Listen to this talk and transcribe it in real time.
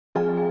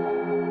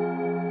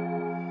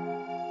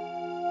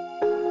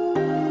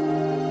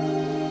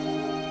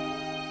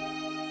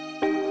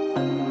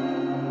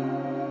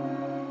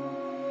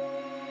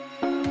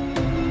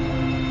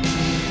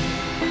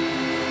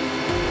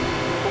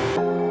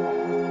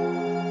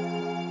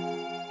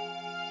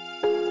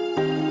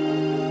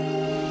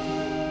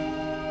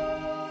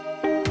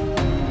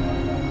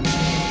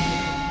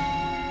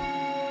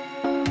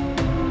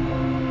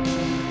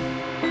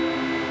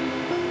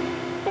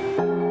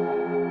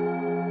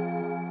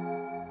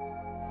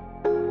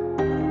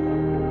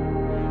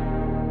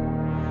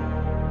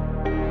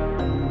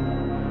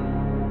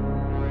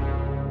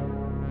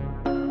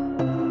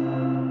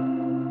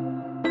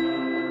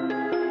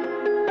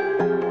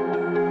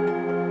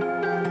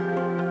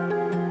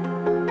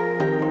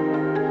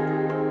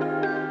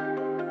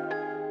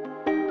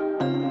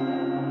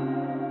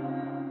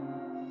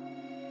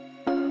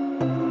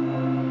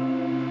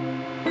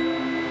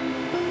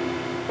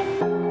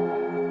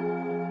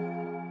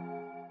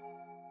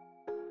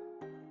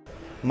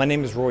My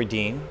name is Roy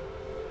Dean.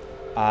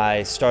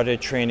 I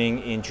started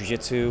training in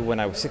Jiu-Jitsu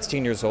when I was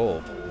 16 years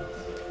old.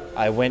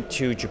 I went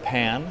to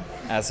Japan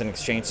as an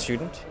exchange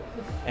student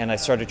and I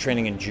started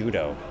training in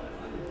Judo.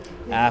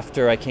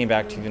 After I came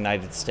back to the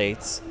United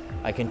States,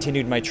 I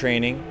continued my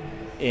training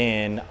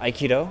in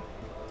Aikido,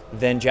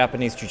 then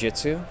Japanese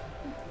Jiu-Jitsu,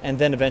 and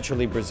then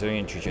eventually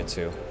Brazilian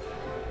Jiu-Jitsu.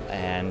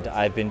 And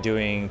I've been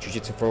doing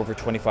Jiu-Jitsu for over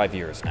 25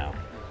 years now.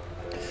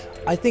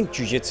 I think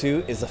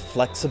Jiu-Jitsu is a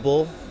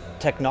flexible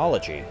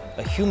technology,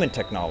 a human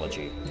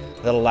technology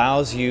that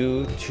allows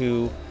you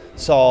to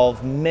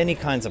solve many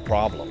kinds of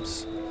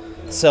problems.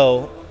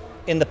 So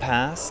in the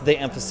past, they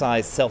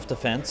emphasized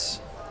self-defense,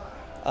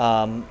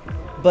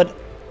 but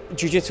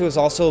Jiu-Jitsu has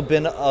also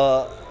been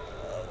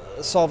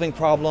solving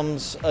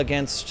problems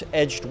against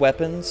edged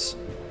weapons,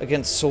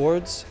 against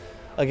swords,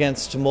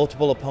 against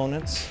multiple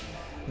opponents.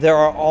 There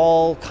are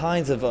all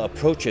kinds of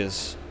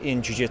approaches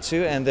in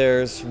Jiu-Jitsu, and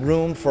there's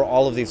room for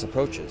all of these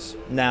approaches.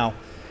 Now,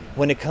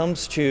 when it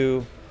comes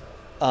to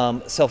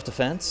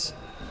self-defense,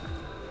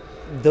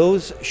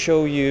 those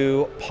show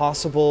you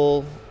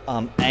possible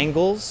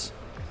angles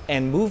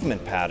and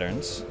movement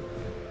patterns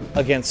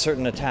against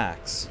certain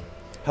attacks.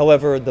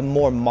 However, the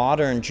more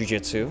modern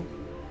Jiu-Jitsu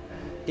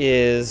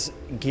is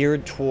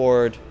geared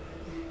toward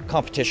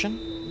competition,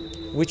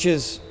 which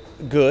is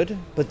good,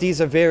 but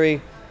these are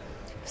very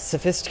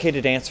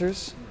sophisticated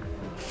answers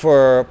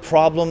for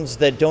problems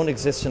that don't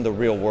exist in the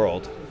real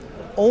world,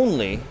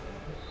 only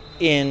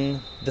in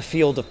the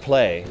field of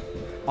play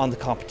on the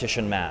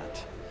competition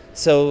mat.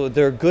 So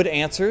they're good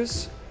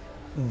answers,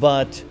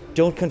 but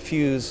don't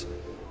confuse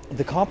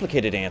the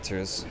complicated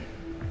answers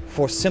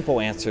for simple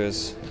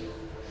answers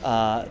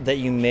that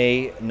you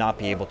may not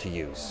be able to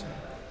use.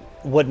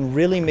 What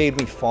really made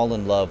me fall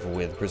in love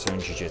with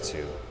Brazilian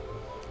Jiu-Jitsu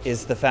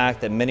is the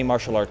fact that many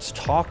martial arts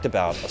talked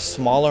about a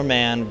smaller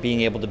man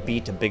being able to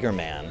beat a bigger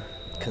man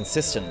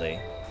consistently,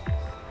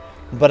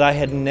 but I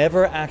had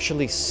never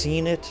actually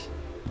seen it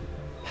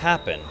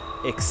happen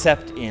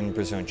except in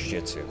Brazilian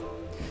Jiu-Jitsu.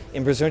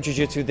 In Brazilian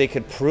Jiu-Jitsu, they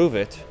could prove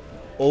it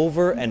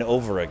over and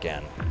over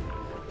again,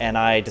 and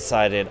I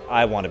decided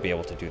I want to be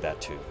able to do that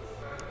too.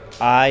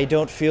 I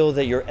don't feel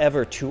that you're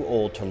ever too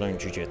old to learn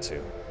Jiu-Jitsu.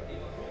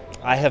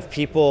 I have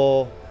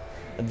people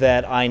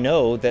that I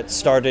know that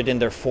started in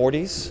their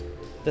 40s,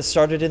 that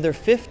started in their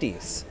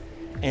 50s,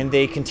 and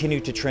they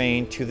continue to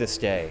train to this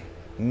day.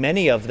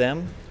 Many of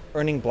them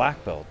earning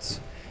black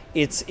belts.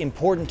 It's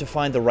important to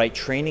find the right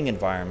training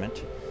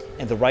environment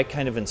and the right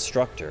kind of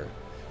instructor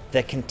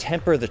that can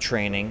temper the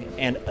training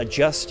and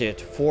adjust it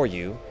for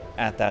you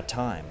at that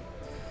time.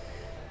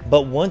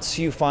 But once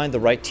you find the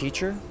right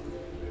teacher,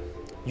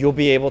 you'll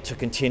be able to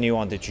continue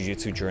on the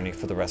Jiu-Jitsu journey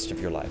for the rest of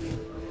your life.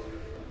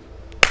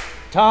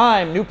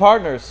 Time, new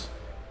partners.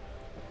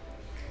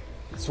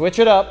 Switch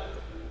it up.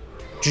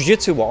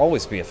 Jiu-Jitsu will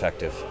always be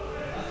effective.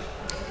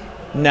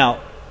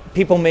 Now,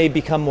 people may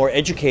become more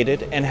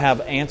educated and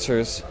have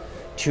answers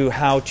to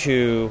how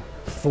to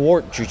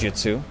thwart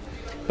Jiu-Jitsu,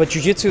 but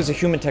Jiu-Jitsu is a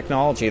human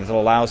technology that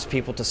allows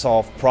people to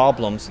solve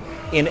problems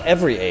in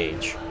every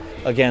age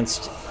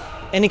against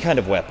any kind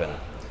of weapon,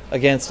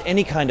 against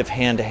any kind of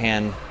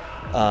hand-to-hand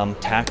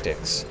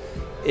tactics.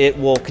 It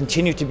will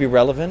continue to be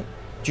relevant.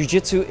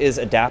 Jiu-Jitsu is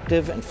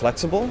adaptive and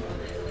flexible,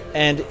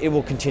 and it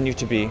will continue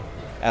to be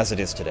as it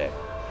is today.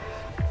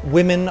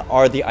 Women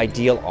are the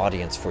ideal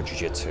audience for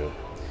Jiu-Jitsu.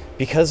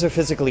 Because they're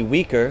physically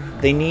weaker,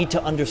 they need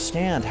to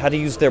understand how to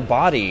use their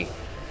body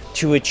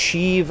to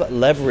achieve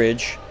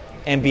leverage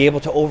and be able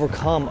to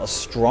overcome a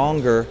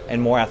stronger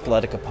and more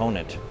athletic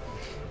opponent.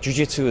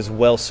 Jiu-Jitsu is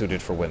well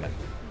suited for women.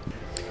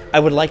 I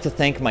would like to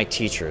thank my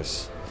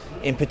teachers,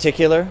 in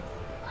particular,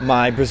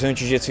 my Brazilian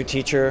Jiu-Jitsu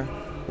teacher,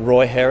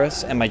 Roy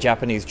Harris, and my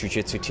Japanese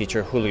Jiu-Jitsu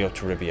teacher, Julio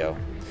Toribio.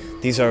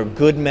 These are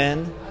good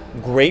men,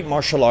 great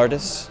martial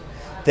artists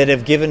that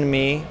have given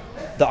me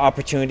the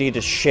opportunity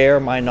to share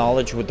my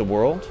knowledge with the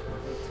world,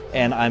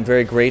 and I'm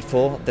very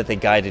grateful that they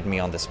guided me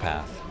on this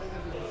path.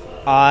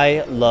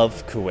 I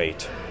love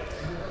Kuwait.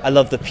 I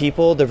love the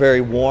people. They're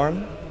very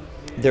warm,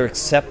 they're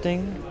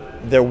accepting,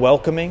 they're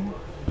welcoming,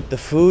 the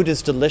food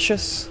is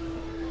delicious,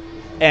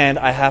 and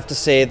I have to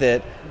say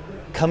that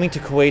coming to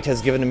Kuwait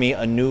has given me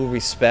a new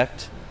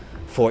respect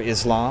for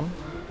Islam,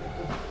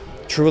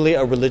 truly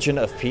a religion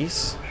of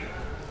peace,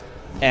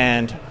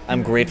 and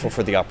I'm grateful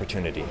for the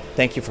opportunity.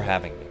 Thank you for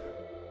having me.